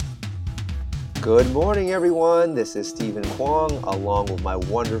Good morning, everyone. This is Stephen Kwong, along with my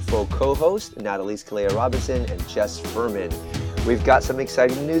wonderful co-host, Natalise Kalea Robinson and Jess Furman. We've got some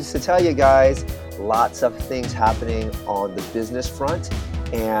exciting news to tell you guys. Lots of things happening on the business front.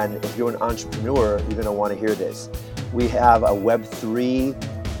 And if you're an entrepreneur, you're going to want to hear this. We have a Web3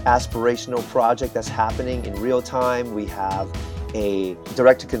 aspirational project that's happening in real time. We have a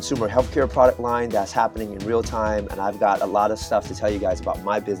direct-to-consumer healthcare product line that's happening in real time. And I've got a lot of stuff to tell you guys about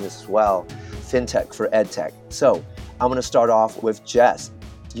my business as well. Fintech for EdTech. So I'm going to start off with Jess.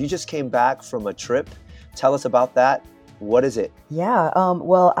 You just came back from a trip. Tell us about that. What is it? Yeah,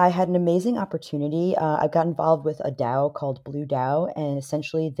 well, I had an amazing opportunity. I got involved with a DAO called Blue DAO, and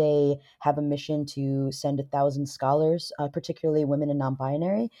essentially they have a mission to send 1,000 scholars, particularly women and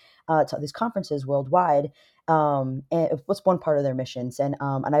non-binary, to these conferences worldwide. And it was one part of their missions. And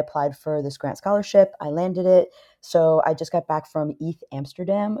I applied for this grant scholarship. I landed it. So I just got back from ETH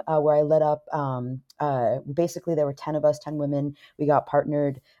Amsterdam, where I led up, basically there were 10 of us, 10 women. We got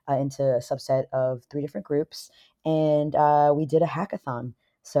partnered into a subset of 3 different groups. And we did a hackathon.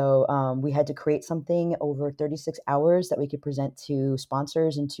 So we had to create something over 36 hours that we could present to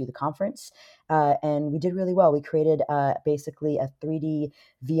sponsors and to the conference. And we did really well. We created basically a 3D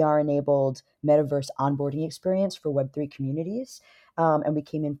VR-enabled metaverse onboarding experience for Web3 communities. And we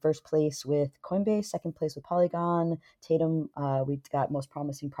came in first place with Coinbase, second place with Polygon, Tatum. We got most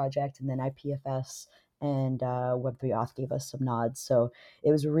promising project, and then IPFS and Web3 Auth gave us some nods. So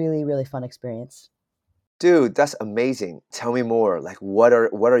it was a really, really fun experience. Dude, that's amazing. Tell me more. Like, what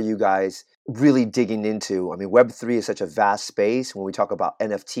are you guys really digging into? I mean, Web3 is such a vast space. When we talk about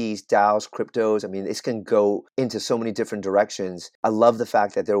NFTs, DAOs, cryptos, I mean, this can go into so many different directions. I love the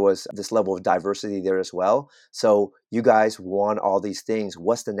fact that there was this level of diversity there as well. So you guys won all these things.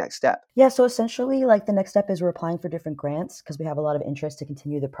 What's the next step? Yeah, so essentially, like the next step is we're applying for different grants because we have a lot of interest to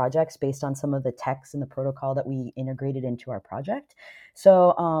continue the projects based on some of the techs and the protocol that we integrated into our project.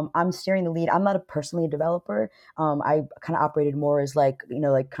 So I'm steering the lead. I'm not personally a developer. I kind of operated more as like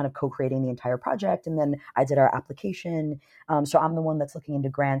kind of co-creating the entire project, and then I did our application. So I'm the one that's looking into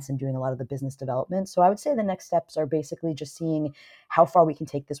grants and doing a lot of the business development. So I would say the next steps are basically just seeing how far we can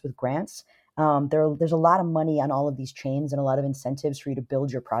take this with grants. There's a lot of money on all of these chains and a lot of incentives for you to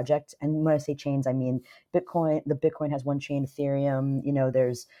build your project. And when I say chains, I mean Bitcoin. The Bitcoin has one chain, Ethereum.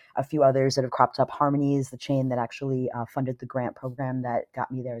 There's a few others that have cropped up. Harmony is the chain that actually funded the grant program that got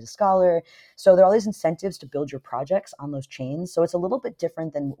me there as a scholar. So there are all these incentives to build your projects on those chains. So it's a little bit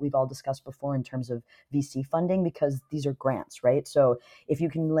different than what we've all discussed before in terms of VC funding, because these are grants, right? So if you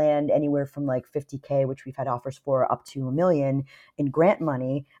can land anywhere from like 50K, which we've had offers for, up to $1 million in grant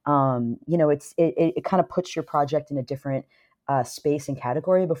money, it kind of puts your project in a different space and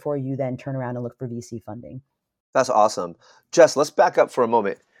category before you then turn around and look for VC funding. That's awesome. Jess, let's back up for a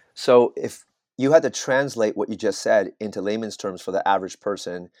moment. So if you had to translate what you just said into layman's terms for the average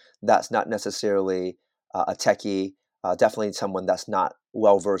person that's not necessarily a techie, definitely someone that's not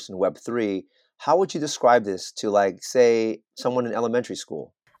well-versed in Web3, how would you describe this to, like, say, someone in elementary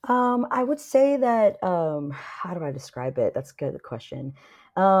school? I would say that, how do I describe it? That's a good question.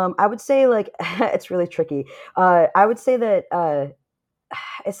 I would say like, it's really tricky. I would say that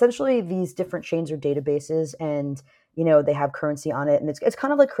essentially these different chains are databases, and they have currency on it, and it's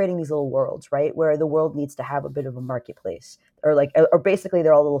kind of like creating these little worlds, right, where the world needs to have a bit of a marketplace, or basically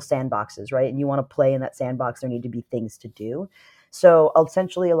they're all little sandboxes, right, and you want to play in that sandbox. There need to be things to do. So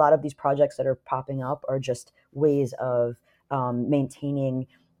essentially a lot of these projects that are popping up are just ways of maintaining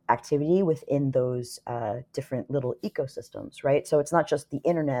activity within those different little ecosystems, right? So it's not just the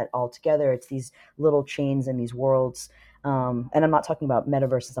internet altogether, it's these little chains and these worlds. And I'm not talking about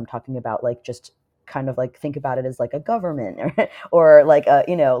metaverses, I'm talking about like just kind of like think about it as like a government or like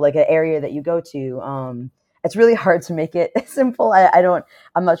like an area that you go to. It's really hard to make it simple.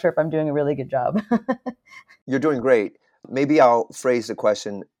 I'm not sure if I'm doing a really good job. You're doing great. Maybe I'll phrase the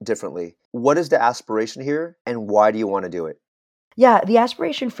question differently. What is the aspiration here, and why do you want to do it? Yeah, the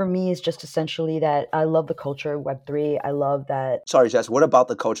aspiration for me is just essentially that I love the culture of Web3. I love that. Sorry, Jess, what about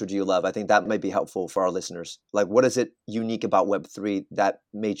the culture do you love? I think that might be helpful for our listeners. Like, what is it unique about Web3 that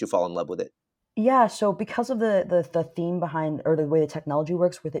made you fall in love with it? Yeah, so because of the theme behind, or the way the technology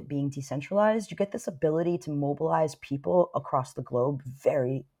works with it being decentralized, you get this ability to mobilize people across the globe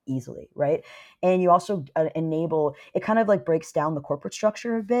very easily, right? And you also enable, it kind of like breaks down the corporate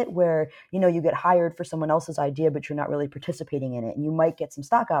structure a bit, where you get hired for someone else's idea, but you're not really participating in it, and you might get some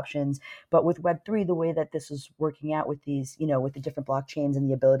stock options. But with Web3, the way that this is working out with these, with the different blockchains and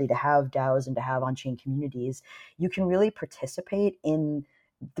the ability to have DAOs and to have on-chain communities, you can really participate in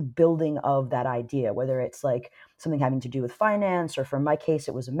the building of that idea, whether it's like something having to do with finance, or for my case,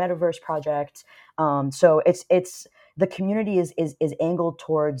 it was a metaverse project. So it's the community is angled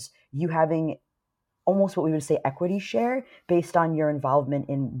towards you having almost what we would say equity share based on your involvement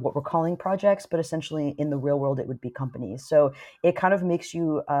in what we're calling projects, but essentially in the real world, it would be companies. So it kind of makes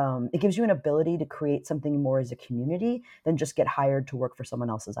you, it gives you an ability to create something more as a community than just get hired to work for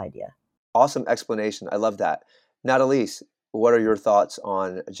someone else's idea. Awesome explanation. I love that. Natalise, what are your thoughts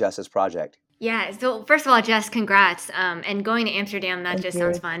on Jess's project? Yeah. So first of all, Jess, congrats. And going to Amsterdam, that Thank just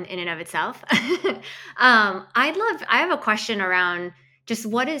sounds you. fun in and of itself. I have a question around just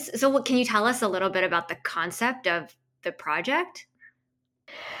what can you tell us a little bit about the concept of the project?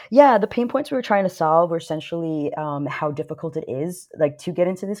 Yeah, the pain points we were trying to solve were essentially how difficult it is, like, to get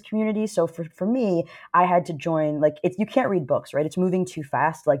into this community. So for me, I had to join, like, it's, you can't read books, right? It's moving too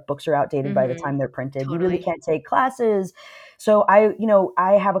fast. Like, books are outdated by the Mm-hmm. time they're printed. You really Totally. can't take classes. So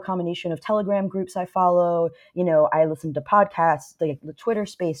I have a combination of Telegram groups I follow. I listen to podcasts, like the Twitter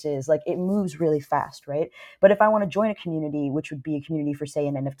Spaces. Like, it moves really fast, right? But if I want to join a community, which would be a community for, say,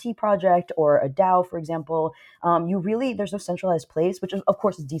 an NFT project or a DAO, for example, there's no centralized place, which is, of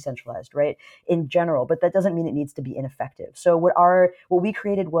course, is decentralized, right, in general, but that doesn't mean it needs to be ineffective. So what we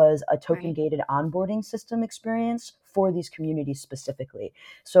created was a token Right. gated onboarding system experience for these communities specifically.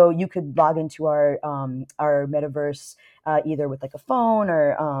 So you could log into our metaverse either with like a phone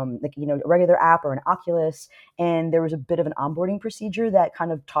or a regular app or an Oculus, and there was a bit of an onboarding procedure that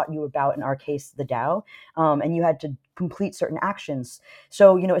kind of taught you about, in our case, the DAO, and you had to complete certain actions.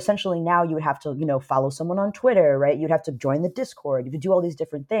 So, essentially now you would have to, follow someone on Twitter, right? You'd have to join the Discord. You could do all these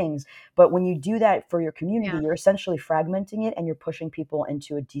different things. But when you do that for your community, Yeah. you're essentially fragmenting it and you're pushing people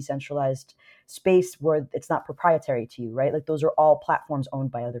into a decentralized space where it's not proprietary to you, right? Like, those are all platforms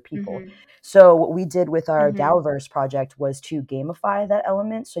owned by other people. Mm-hmm. So what we did with our Mm-hmm. DAOverse project was to gamify that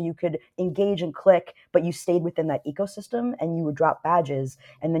element. So you could engage and click, but you stayed within that ecosystem and you would drop badges,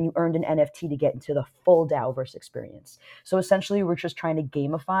 and then you earned an NFT to get into the full DAOverse experience. So essentially, we're just trying to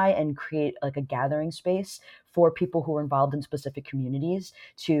gamify and create like a gathering space for people who are involved in specific communities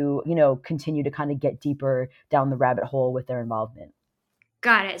to, continue to kind of get deeper down the rabbit hole with their involvement.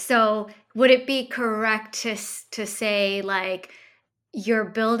 Got it. So would it be correct to say, like, you're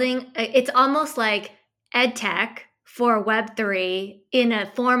building, it's almost like ed tech for Web3 in a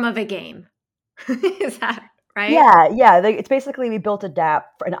form of a game? Is that right? Yeah. It's basically, we built a DApp,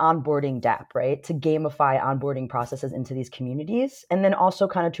 for an onboarding DApp, right, to gamify onboarding processes into these communities, and then also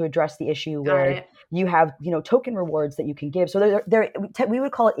kind of to address the issue Got where it. you have, token rewards that you can give. So we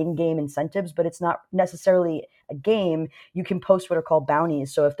would call it in-game incentives, but it's not necessarily a game. You can post what are called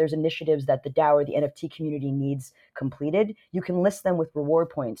bounties. So if there's initiatives that the DAO or the NFT community needs completed, you can list them with reward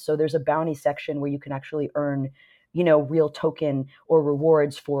points. So there's a bounty section where you can actually earn, real token or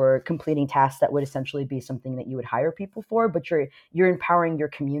rewards for completing tasks that would essentially be something that you would hire people for, but you're empowering your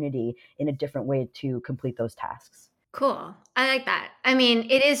community in a different way to complete those tasks. Cool. I like that. I mean,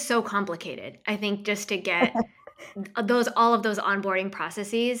 it is so complicated. I think just to get all of those onboarding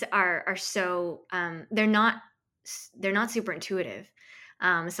processes are so they're not super intuitive.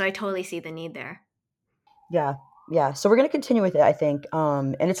 So I totally see the need there. Yeah. Yeah. So we're going to continue with it, I think.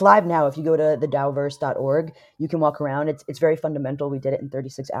 And it's live now. If you go to thedowverse.org, you can walk around. It's very fundamental. We did it in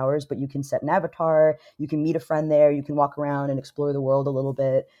 36 hours, but you can set an avatar. You can meet a friend there. You can walk around and explore the world a little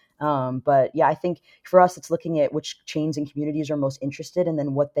bit. But yeah, I think for us, it's looking at which chains and communities are most interested, and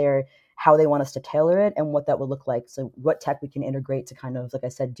then how they want us to tailor it and what that would look like. So what tech we can integrate to kind of, like I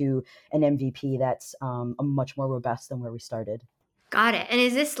said, do an MVP that's a much more robust than where we started. Got it. And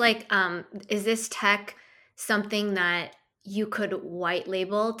is this tech something that you could white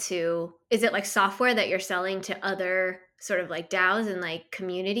label to, is it like software that you're selling to other sort of like DAOs and like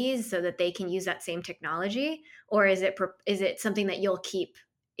communities so that they can use that same technology? Or is it something that you'll keep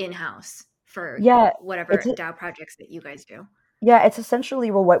in-house for Yeah, whatever it's DAO projects that you guys do? Yeah, it's essentially,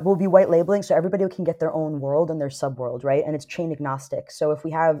 we'll be white labeling, so everybody can get their own world and their subworld, right? And it's chain agnostic. So if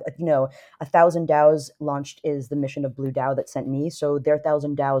we have, 1,000 DAOs launched is the mission of Blue DAO that sent me. So their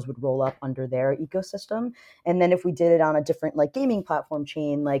 1,000 DAOs would roll up under their ecosystem. And then if we did it on a different like gaming platform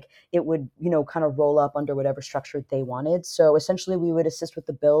chain, like, it would, kind of roll up under whatever structure they wanted. So essentially we would assist with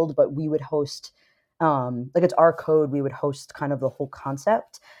the build, but we would host, like, it's our code, we would host kind of the whole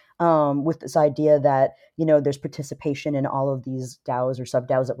concept, with this idea that, there's participation in all of these DAOs or sub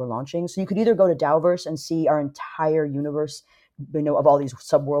DAOs that we're launching. So you could either go to DAOverse and see our entire universe of all these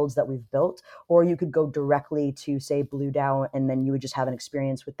subworlds that we've built, or you could go directly to, say, Blue DAO, and then you would just have an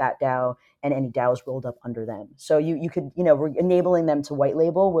experience with that DAO and any DAOs rolled up under them. So you could, we're enabling them to white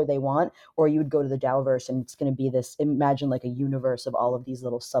label where they want, or you would go to the DAOverse and it's going to be this, imagine like a universe of all of these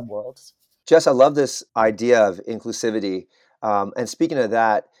little subworlds. Jess, I love this idea of inclusivity. And speaking of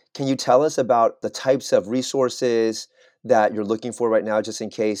that, can you tell us about the types of resources that you're looking for right now, just in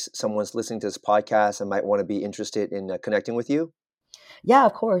case someone's listening to this podcast and might want to be interested in connecting with you? Yeah,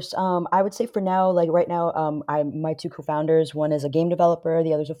 of course. I would say for now, like right now, my two co-founders, one is a game developer,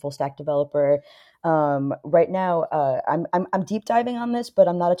 the other's a full stack developer. Right now, I'm deep diving on this, but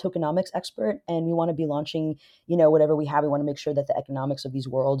I'm not a tokenomics expert, and we want to be launching, whatever we have. We want to make sure that the economics of these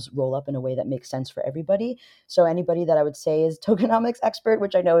worlds roll up in a way that makes sense for everybody. So anybody that I would say is tokenomics expert,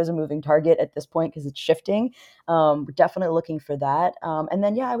 which I know is a moving target at this point because it's shifting, we're definitely looking for that. And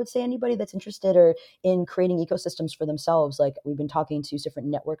then, yeah, I would say anybody that's interested or in creating ecosystems for themselves. Like we've been talking to different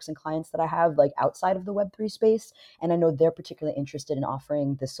networks and clients that I have like outside of the Web3 space, and I know they're particularly interested in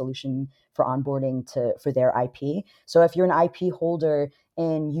offering this solution for onboarding for their IP. So if you're an IP holder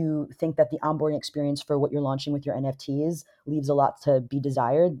and you think that the onboarding experience for what you're launching with your NFTs leaves a lot to be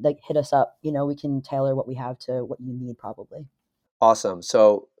desired, like hit us up. We can tailor what we have to what you need probably. Awesome.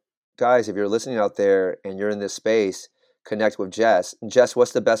 So guys, if you're listening out there and you're in this space, connect with Jess. Jess,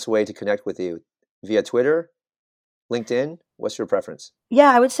 what's the best way to connect with you? Via Twitter? LinkedIn? What's your preference?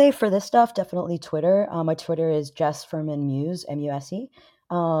 Yeah, I would say for this stuff, definitely Twitter. My Twitter is Jess Furman Muse, Muse.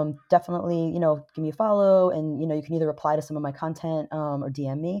 Definitely, give me a follow, and you can either reply to some of my content or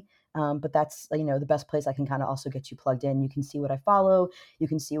DM me. But that's the best place I can kind of also get you plugged in. You can see what I follow. You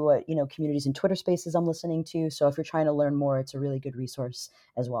can see what communities and Twitter spaces I'm listening to. So if you're trying to learn more, it's a really good resource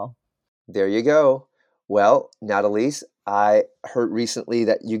as well. There you go. Well, Natalise, I heard recently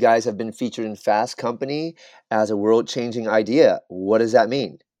that you guys have been featured in Fast Company as a world-changing idea. What does that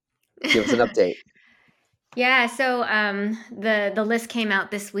mean? Give us an update. Yeah, so the list came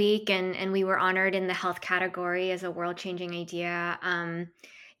out this week, and we were honored in the health category as a world changing idea.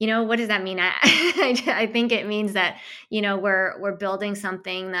 What does that mean? I think it means that we're building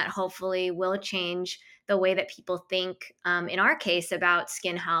something that hopefully will change the way that people think. In our case, about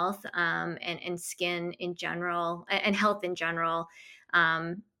skin health and skin in general and health in general.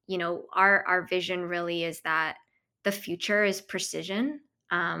 Our vision really is that the future is precision.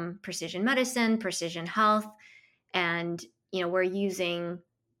 Precision medicine, precision health, and by using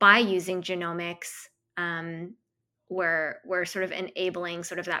genomics, we're sort of enabling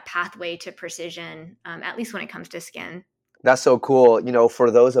sort of that pathway to precision, at least when it comes to skin. That's so cool. For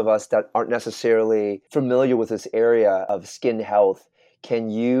those of us that aren't necessarily familiar with this area of skin health, can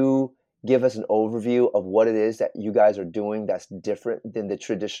you give us an overview of what it is that you guys are doing that's different than the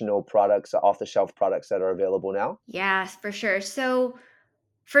traditional products, off-the-shelf products that are available now? Yeah, for sure. So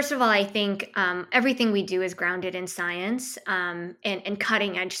first of all, I think everything we do is grounded in science, and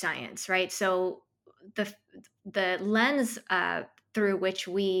cutting edge science, right? So the the lens through which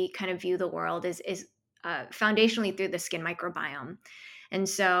we kind of view the world is foundationally through the skin microbiome. And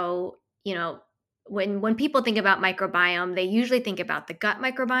so, when people think about microbiome, they usually think about the gut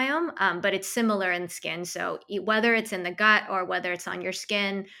microbiome, but it's similar in skin. So whether it's in the gut or whether it's on your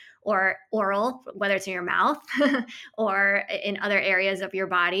skin or oral, whether it's in your mouth or in other areas of your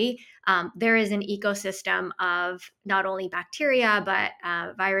body, there is an ecosystem of not only bacteria, but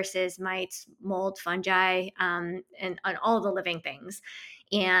viruses, mites, mold, fungi, and all the living things.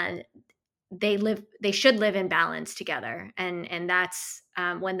 And they should live in balance together. And that's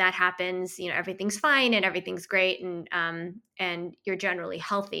when that happens, everything's fine and everything's great, and you're generally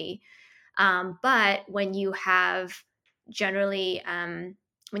healthy. But when you have generally,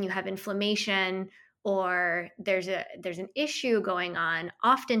 when you have inflammation or there's an issue going on,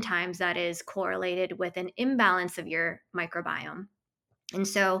 oftentimes that is correlated with an imbalance of your microbiome. And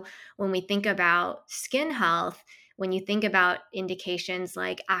so when we think about skin health, when you think about indications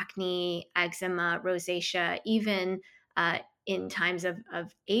like acne, eczema, rosacea, even in times of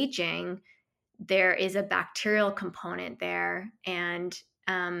aging, there is a bacterial component there. And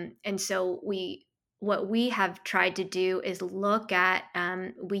so what we have tried to do is look at,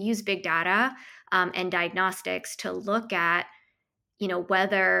 we use big data and diagnostics to look at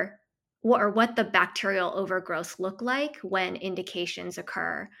whether what the bacterial overgrowth look like when indications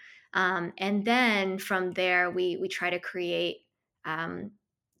occur, and then from there we try to create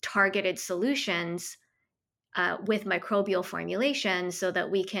targeted solutions with microbial formulation so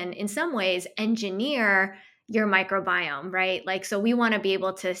that we can in some ways engineer your microbiome, right? Like, so we want to be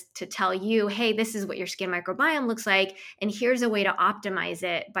able to tell you, hey, this is what your skin microbiome looks like, and here's a way to optimize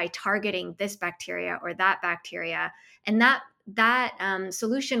it by targeting this bacteria or that bacteria. And that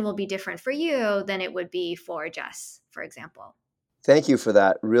solution will be different for you than it would be for Jess, for example. Thank you for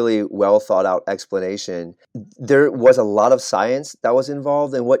that really well thought out explanation. There was a lot of science that was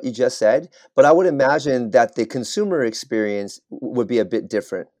involved in what you just said, but I would imagine that the consumer experience would be a bit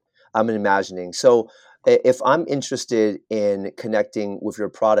different. I'm imagining. So if I'm interested in connecting with your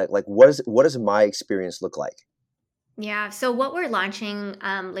product, like what does my experience look like? Yeah. So what we're launching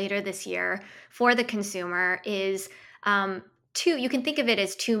later this year for the consumer is two. You can think of it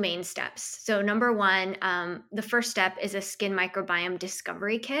as two main steps. So number one, the first step is a skin microbiome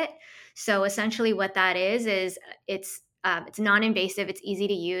discovery kit. So essentially, what that is it's non-invasive. It's easy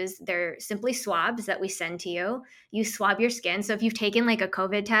to use. They're simply swabs that we send to you. You swab your skin. So if you've taken like a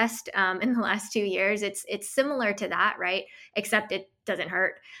COVID test in the last 2 years, it's similar to that, right? Except it doesn't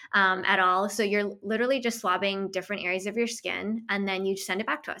hurt at all. So you're literally just swabbing different areas of your skin, and then you send it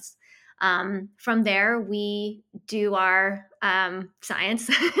back to us. From there, we do our science,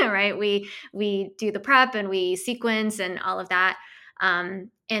 right? We do the prep and we sequence and all of that, and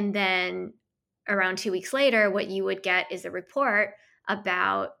then around 2 weeks later, what you would get is a report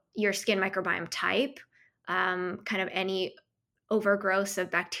about your skin microbiome type, kind of any overgrowths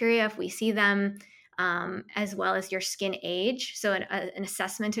of bacteria if we see them, as well as your skin age. So an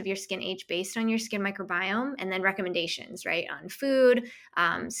assessment of your skin age based on your skin microbiome, and then recommendations, right, on food,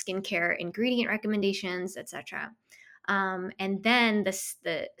 skincare ingredient recommendations, etc. And then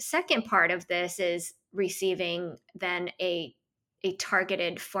the second part of this is receiving then a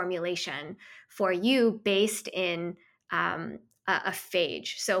targeted formulation for you based in a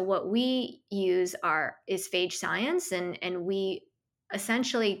phage. So what we use is phage science, and we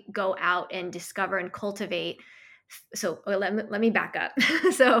essentially go out and discover and cultivate. So let me back up.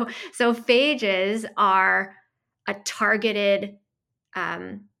 so phages are a targeted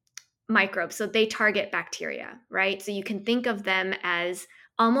microbes. So they target bacteria, right? So you can think of them as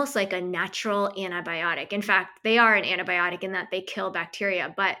almost like a natural antibiotic. In fact, they are an antibiotic in that they kill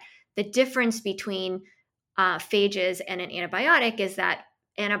bacteria. But the difference between phages and an antibiotic is that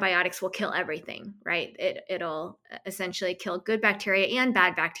antibiotics will kill everything, right? It'll essentially kill good bacteria and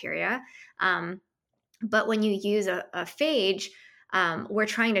bad bacteria. But when you use a phage, we're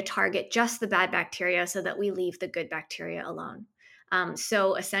trying to target just the bad bacteria so that we leave the good bacteria alone.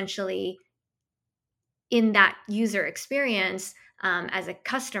 So essentially, in that user experience, as a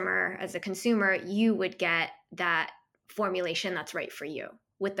customer, as a consumer, you would get that formulation that's right for you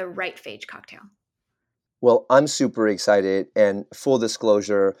with the right phage cocktail. Well, I'm super excited, and full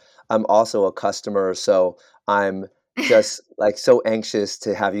disclosure, I'm also a customer, so I'm just like so anxious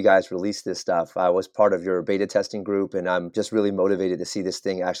to have you guys release this stuff. I was part of your beta testing group, and I'm just really motivated to see this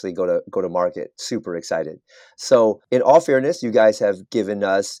thing actually go to market. Super excited. So, in all fairness, you guys have given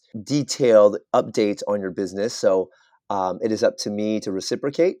us detailed updates on your business, so it is up to me to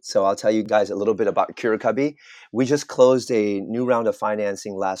reciprocate. So I'll tell you guys a little bit about Cubby. We just closed a new round of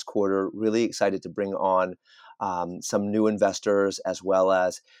financing last quarter. Really excited to bring on some new investors, as well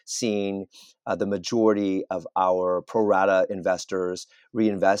as seeing the majority of our pro rata investors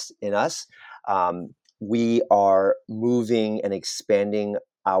reinvest in us. We are moving and expanding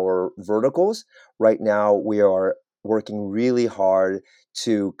our verticals. Right now, we are working really hard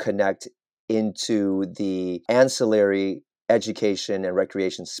to connect into the ancillary education and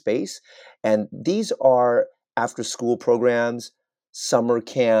recreation space. And these are after school programs, summer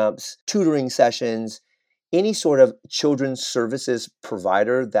camps, tutoring sessions, any sort of children's services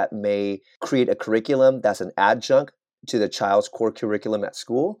provider that may create a curriculum that's an adjunct to the child's core curriculum at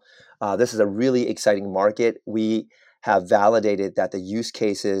school. This is a really exciting market. We have validated that the use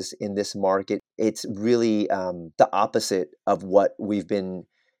cases in this market, it's really the opposite of what we've been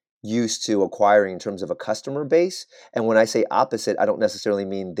used to acquiring in terms of a customer base. And when I say opposite, I don't necessarily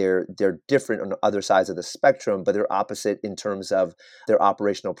mean they're different on other sides of the spectrum, but they're opposite in terms of their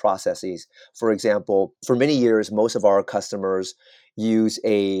operational processes. For example, for many years, most of our customers use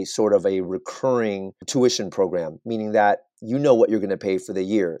a sort of a recurring tuition program, meaning that you know what you're going to pay for the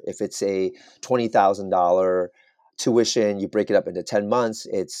year. If it's a $20,000 tuition, you break it up into 10 months,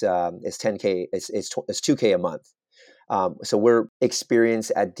 it's $10K, it's $2K a month. So we're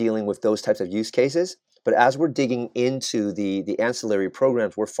experienced at dealing with those types of use cases. But as we're digging into the ancillary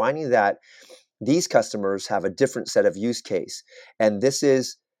programs, we're finding that these customers have a different set of use case. And this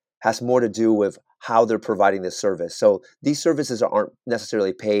has more to do with how they're providing this service. So these services aren't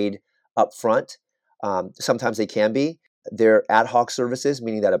necessarily paid upfront. Sometimes they can be. They're ad hoc services,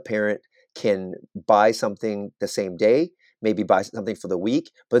 meaning that a parent can buy something the same day, maybe buy something for the week,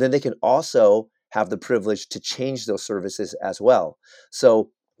 but then they can also have the privilege to change those services as well.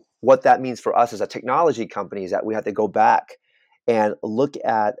 So what that means for us as a technology company is that we have to go back and look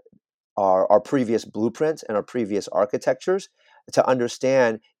at our previous blueprints and our previous architectures to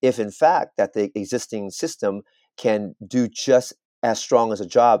understand if in fact that the existing system can do just as strong as a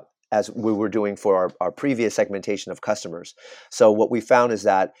job as we were doing for our previous segmentation of customers. So what we found is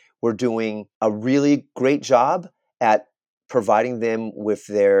that we're doing a really great job at providing them with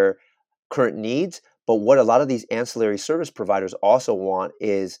their current needs. But what a lot of these ancillary service providers also want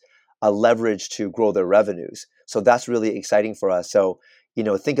is a leverage to grow their revenues. So that's really exciting for us. So,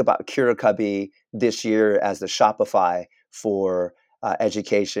 think about Curacaby this year as the Shopify for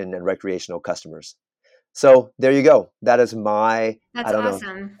education and recreational customers. So there you go. That is my, I That's don't know,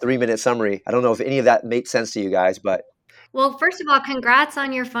 awesome. 3-minute summary. I don't know if any of that made sense to you guys, but Well, first of all, congrats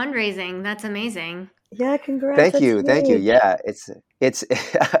on your fundraising. That's amazing. Yeah, congrats. thank That's you, thank you. huge. Yeah, it's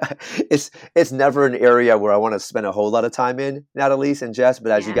it's never an area where I want to spend a whole lot of time in, Annalise and Jess.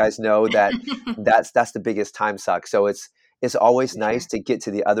 But as you Yeah, guys know, that's the biggest time suck. So it's always for nice sure. to get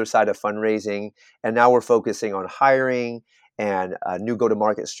to the other side of fundraising, and now we're focusing on hiring and new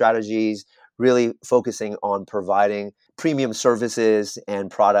go-to-market strategies. Really focusing on providing premium services and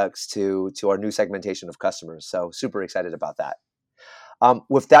products to our new segmentation of customers. So super excited about that.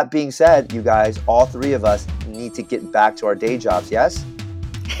 With that being said, you guys, all three of us need to get back to our day jobs. Yes.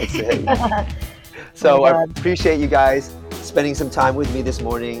 It's, Oh my so I God. appreciate you guys spending some time with me this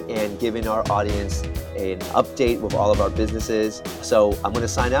morning and giving our audience an update with all of our businesses. So I'm going to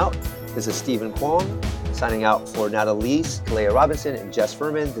sign out. This is Stephen Kwong signing out for Annalise, Kalea Robinson, and Jess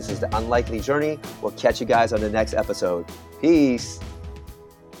Furman. This is The Unlikely Journey. We'll catch you guys on the next episode. Peace.